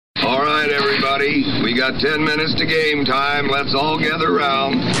everybody. We got 10 minutes to game time. Let's all gather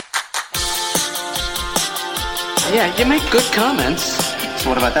round. Yeah, you make good comments. So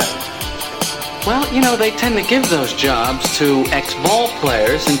what about that? Well, you know, they tend to give those jobs to ex-ball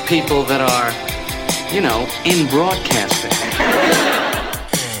players and people that are, you know, in broadcasting.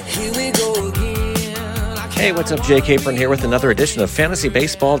 Hey, what's up? Jay Capron here with another edition of Fantasy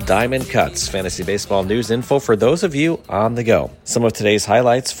Baseball Diamond Cuts. Fantasy Baseball news info for those of you on the go. Some of today's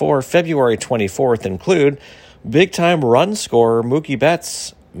highlights for February 24th include big-time run scorer Mookie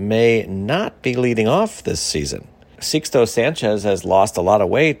Betts may not be leading off this season. Sixto Sanchez has lost a lot of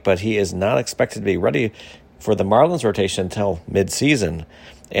weight, but he is not expected to be ready for the Marlins rotation until mid-season.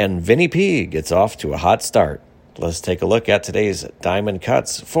 And Vinny P gets off to a hot start. Let's take a look at today's Diamond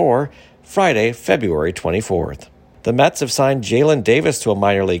Cuts for Friday, February 24th. The Mets have signed Jalen Davis to a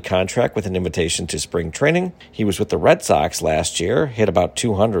minor league contract with an invitation to spring training. He was with the Red Sox last year, hit about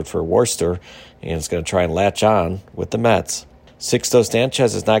 200 for Worcester, and is going to try and latch on with the Mets. Sixto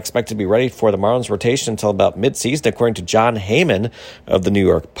Sanchez is not expected to be ready for the Marlins rotation until about midseason, according to John Heyman of the New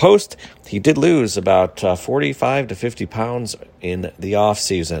York Post. He did lose about 45 to 50 pounds in the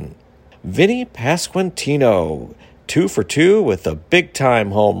offseason. Vinny Pasquantino, 2 for 2 with a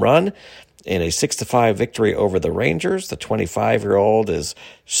big-time home run in a 6-5 victory over the Rangers. The 25-year-old is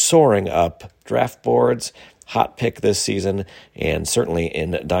soaring up draft boards, hot pick this season, and certainly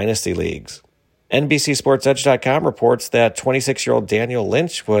in dynasty leagues. NBCSportsEdge.com reports that 26-year-old Daniel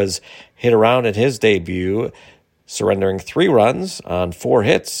Lynch was hit around in his debut, surrendering 3 runs on 4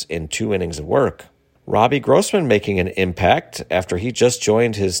 hits in 2 innings of work. Robbie Grossman making an impact after he just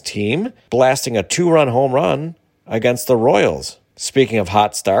joined his team, blasting a 2-run home run against the Royals. Speaking of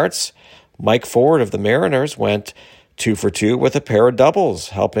hot starts, Mike Ford of the Mariners went 2 for 2 with a pair of doubles,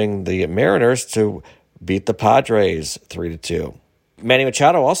 helping the Mariners to beat the Padres 3-2. Manny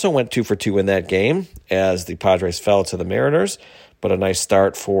Machado also went 2 for 2 in that game as the Padres fell to the Mariners, but a nice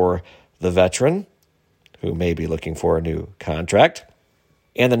start for the veteran who may be looking for a new contract.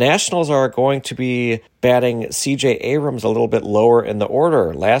 And the Nationals are going to be batting C.J. Abrams a little bit lower in the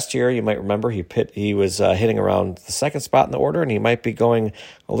order. Last year, you might remember, he was hitting around the second spot in the order, and he might be going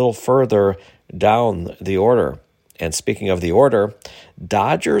a little further down the order. And speaking of the order,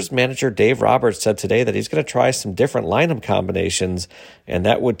 Dodgers manager Dave Roberts said today that he's going to try some different lineup combinations, and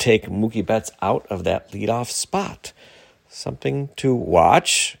that would take Mookie Betts out of that leadoff spot. Something to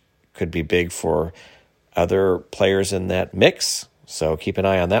watch. Could be big for other players in that mix. So keep an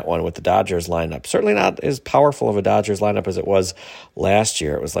eye on that one with the Dodgers lineup. Certainly not as powerful of a Dodgers lineup as it was last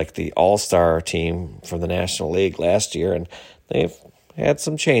year. It was like the all-star team from the National League last year, and they've had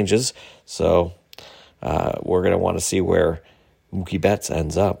some changes. So we're going to want to see where Mookie Betts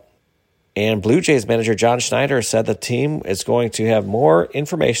ends up. And Blue Jays manager John Schneider said the team is going to have more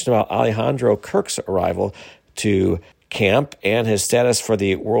information about Alejandro Kirk's arrival to camp and his status for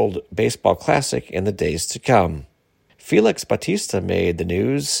the World Baseball Classic in the days to come. Felix Bautista made the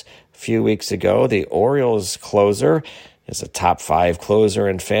news a few weeks ago. The Orioles closer is a top 5 closer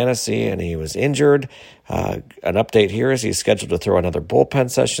in fantasy, and he was injured. An update here is he's scheduled to throw another bullpen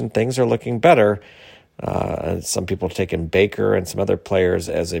session. Things are looking better. Some people have taken Baker and some other players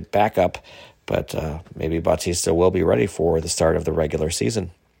as a backup, but maybe Bautista will be ready for the start of the regular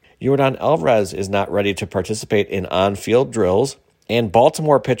season. Yordan Alvarez is not ready to participate in on-field drills. And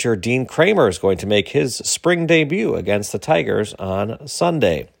Baltimore pitcher Dean Kramer is going to make his spring debut against the Tigers on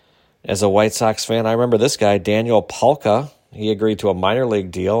Sunday. As a White Sox fan, I remember this guy, Daniel Palka. He agreed to a minor league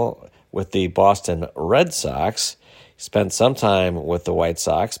deal with the Boston Red Sox. He spent some time with the White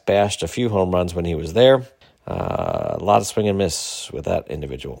Sox, bashed a few home runs when he was there. A lot of swing and miss with that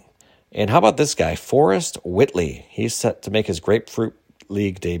individual. And how about this guy, Forrest Whitley? He's set to make his Grapefruit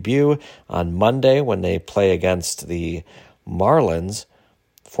League debut on Monday when they play against the Marlins.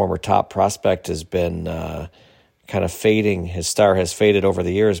 Former top prospect has been kind of fading. His star has faded over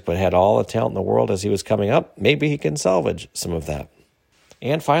the years, but had all the talent in the world as he was coming up. Maybe he can salvage some of that.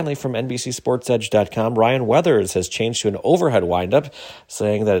 And finally, from NBCSportsEdge.com, Ryan Weathers has changed to an overhead windup,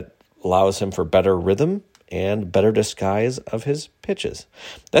 saying that it allows him for better rhythm and better disguise of his pitches.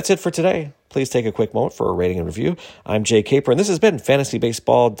 That's it for today. Please take a quick moment for a rating and review. I'm Jay Capron. This has been Fantasy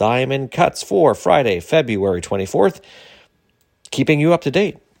Baseball Diamond Cuts for Friday, February 24th. Keeping you up to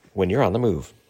date when you're on the move.